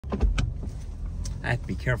I have to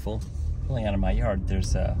be careful. Pulling out of my yard,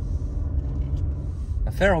 there's a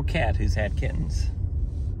feral cat who's had kittens.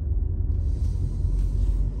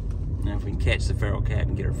 Now if we can catch the feral cat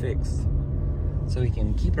and get her fixed so we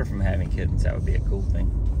can keep her from having kittens, that would be a cool thing.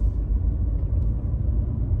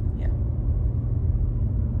 Yeah.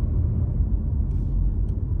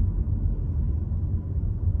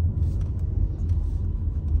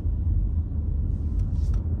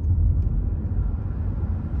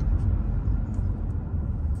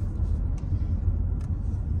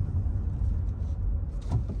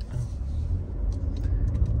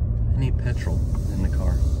 I need petrol in the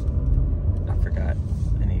car. I forgot.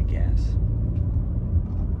 I need gas.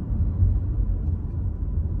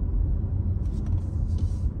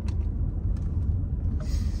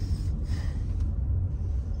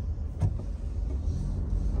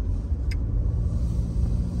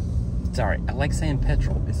 Sorry, I like saying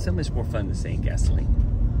petrol. It's so much more fun than saying gasoline.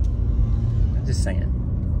 I'm just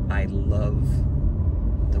saying. I love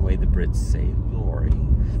the way the Brits say lorry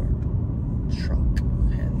for truck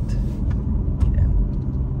and, you know,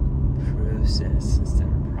 process instead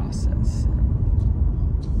of process.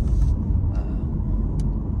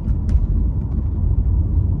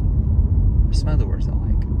 There's some other words I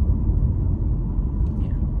like.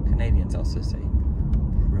 Yeah, Canadians also say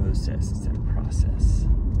process instead of process.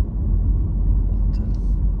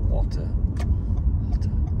 Walter,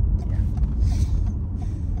 yeah.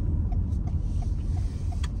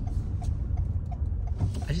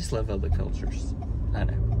 I just love other cultures. I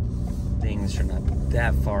know. The English are not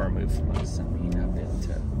that far removed from us. I mean, I've been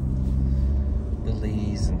to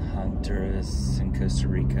Belize and Honduras and Costa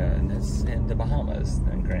Rica and the Bahamas.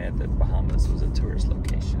 And granted, the Bahamas was a tourist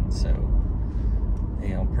location, so they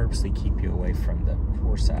purposely keep you away from the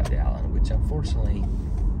poor side of the island, which unfortunately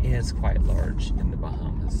is quite large in the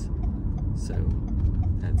Bahamas. So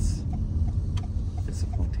that's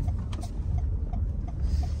disappointing.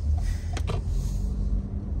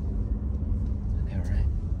 I know, right?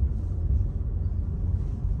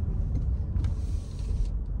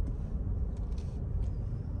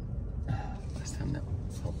 Last time that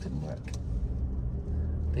help didn't work.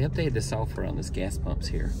 They updated the software on this gas pumps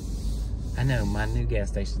here. I know, my new gas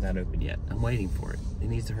station's not open yet. I'm waiting for it. It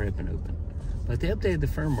needs to hurry up and open. But they updated the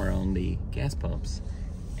firmware on the gas pumps,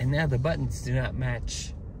 and now the buttons do not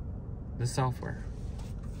match the software.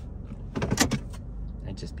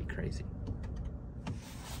 That'd just be crazy.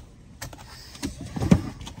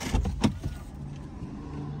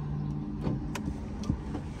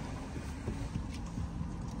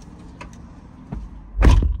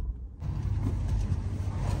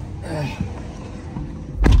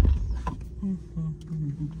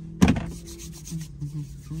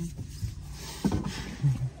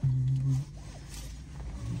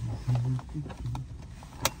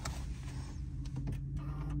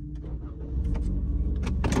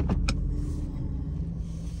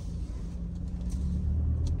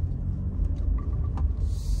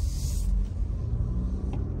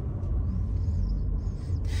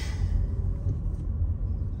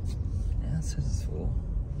 This is full.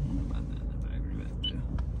 I don't know about that, but I agree with that too.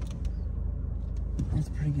 That's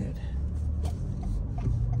pretty good.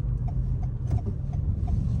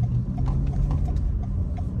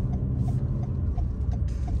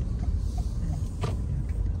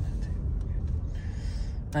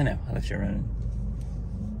 I know, I left you running.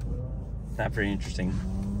 Not very interesting,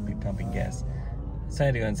 be pumping gas. So I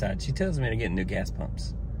had to go inside. She tells me to get new gas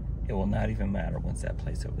pumps. It will not even matter once that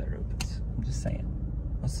place over there opens. I'm just saying.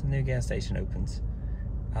 Once the new gas station opens,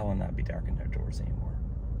 I will not be darkening their doors anymore.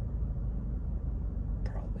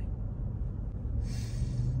 Probably.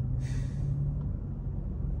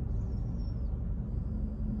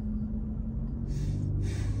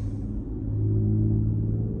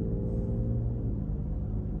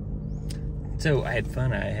 So I had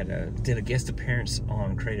fun. I did a guest appearance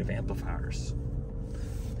on Creative Amplifiers.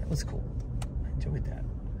 That was cool. I enjoyed that.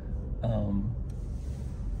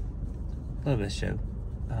 Love this show.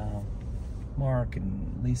 Mark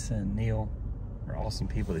and Lisa and Neil are awesome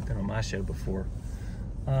people. They've been on my show before.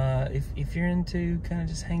 If you're into kind of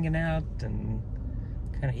just hanging out and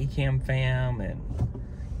kind of Ecamm fam and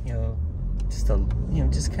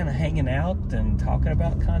just kind of hanging out and talking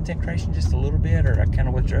about content creation just a little bit, or kind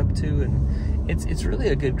of what you're up to, and it's really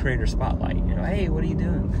a good creator spotlight. Hey, what are you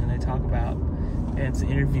doing? And they talk about, and it's an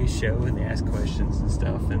interview show, and they ask questions and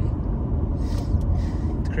stuff, and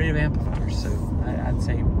it's Creative Amplifiers. So I'd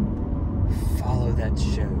say follow that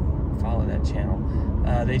show, follow that channel.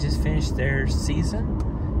 They just finished their season,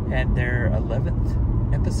 had their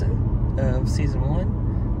 11th episode of season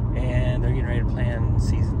 1, and they're getting ready to plan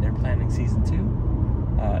season. They're planning season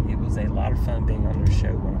 2. It was a lot of fun being on their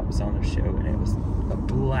show when I was on their show, and it was a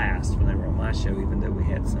blast when they were on my show, even though we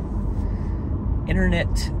had some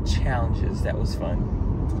internet challenges. That was fun.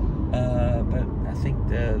 But I think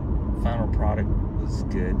the final product was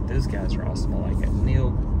good. Those guys are awesome. I like it.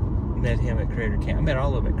 Neil, met him at Creator Camp. I met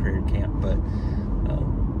all of them at Creator Camp, but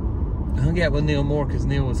I hung out with Neil more because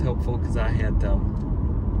Neil was helpful, because I had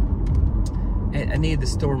I needed to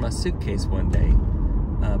store my suitcase one day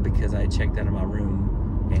because I had checked out of my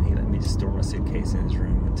room, and he let me just store my suitcase in his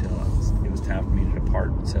room until it was time for me to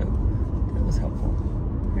depart. So that was helpful.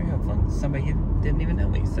 Very helpful. Somebody who didn't even know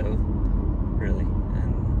me, so really,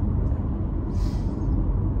 and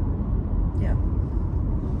yeah.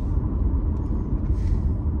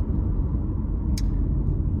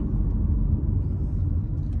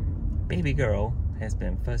 Baby girl has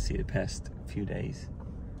been fussy the past few days.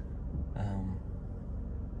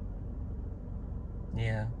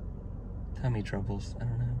 Yeah, tummy troubles. I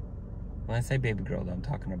don't know. When I say baby girl, though, I'm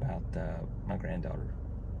talking about my granddaughter.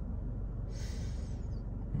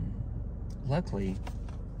 Luckily,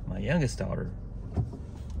 my youngest daughter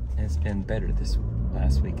has been better this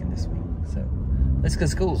last week and this week. So that's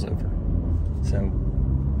because school's over. So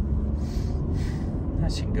now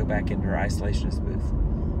she can go back into her isolationist booth.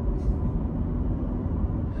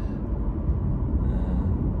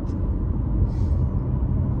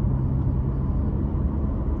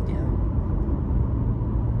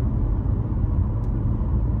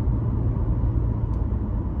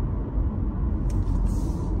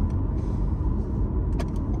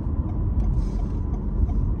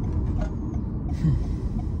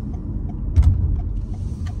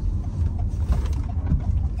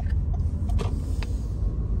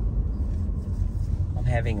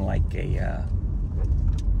 Having like a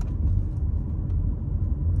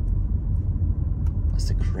what's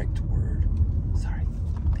the correct word? Sorry,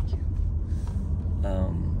 thank you.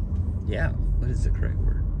 Yeah, what is the correct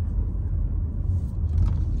word?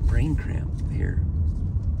 Brain cramp here.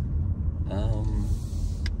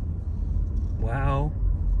 Wow.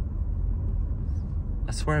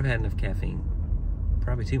 I swear I've had enough caffeine.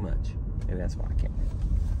 Probably too much. Maybe that's why I can't.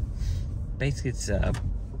 Basically, it's a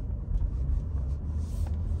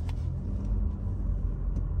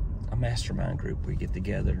mastermind group. We get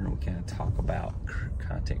together and we kind of talk about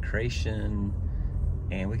content creation,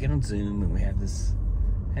 and we get on Zoom and we have these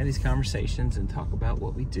conversations and talk about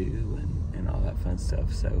what we do and all that fun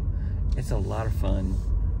stuff. So it's a lot of fun.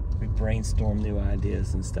 We brainstorm new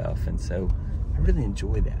ideas and stuff, and so I really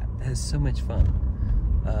enjoy that. That is so much fun.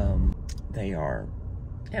 They are,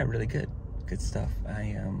 yeah, really good stuff.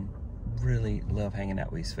 I really love hanging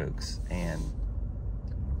out with these folks, and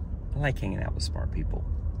I like hanging out with smart people.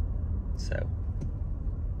 So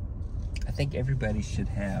I think everybody should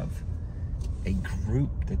have a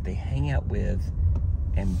group that they hang out with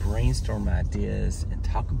and brainstorm ideas and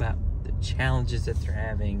talk about the challenges that they're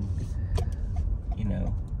having, you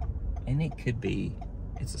know. And it could be,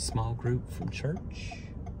 it's a small group from church.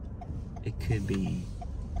 It could be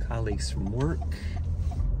colleagues from work.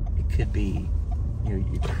 It could be, you know,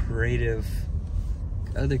 your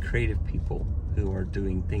other creative people who are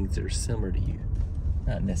doing things that are similar to you.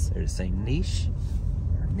 Not necessarily the same niche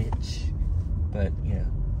or niche, but you know,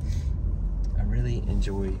 I really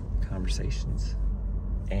enjoy conversations,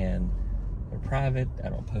 and they're private. I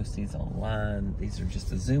don't post these online. These are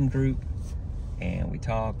just a Zoom group, and we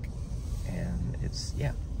talk, and it's,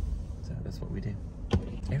 yeah, so that's what we do.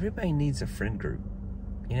 Everybody needs a friend group.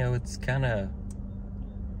 You know, it's kind of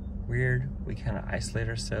weird. We kind of isolate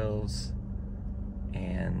ourselves,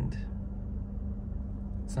 and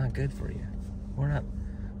it's not good for you.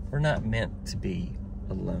 We're not meant to be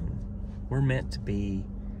alone. We're meant to be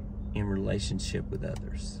in relationship with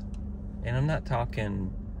others. And I'm not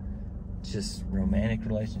talking just romantic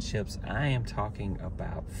relationships. I am talking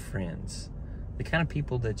about friends. The kind of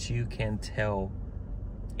people that you can tell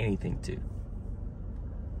anything to.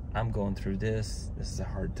 I'm going through this. This is a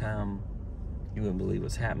hard time. You wouldn't believe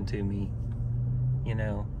what's happened to me. You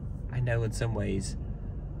know, I know in some ways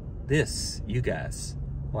you guys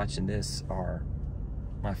watching this are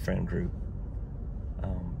my friend group,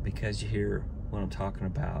 because you hear what I'm talking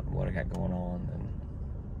about and what I got going on. And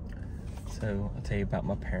so I'll tell you about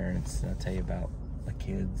my parents, and I'll tell you about my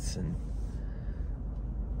kids, and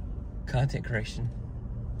content creation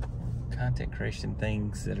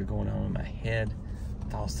things that are going on in my head,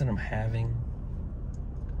 thoughts that I'm having.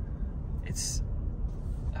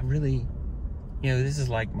 I really, you know, this is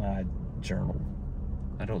like my journal.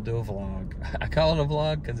 I don't do a vlog. I call it a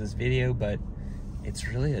vlog because it's video, but it's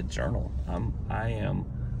really a journal. I am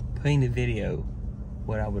putting the video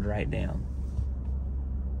what I would write down.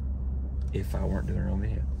 if I weren't doing it on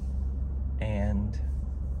video. And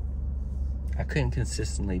I couldn't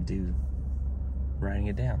consistently do writing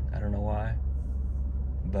it down. I don't know why,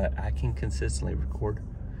 but I can consistently record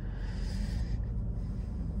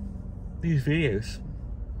these videos,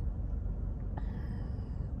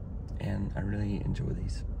 and I really enjoy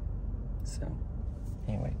these. So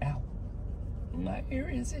anyway, ow, my ear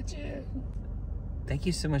is itching. Thank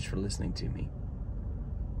you so much for listening to me.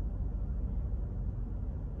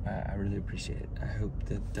 I really appreciate it. I hope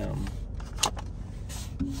that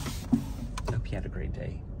I hope you had a great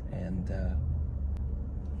day, and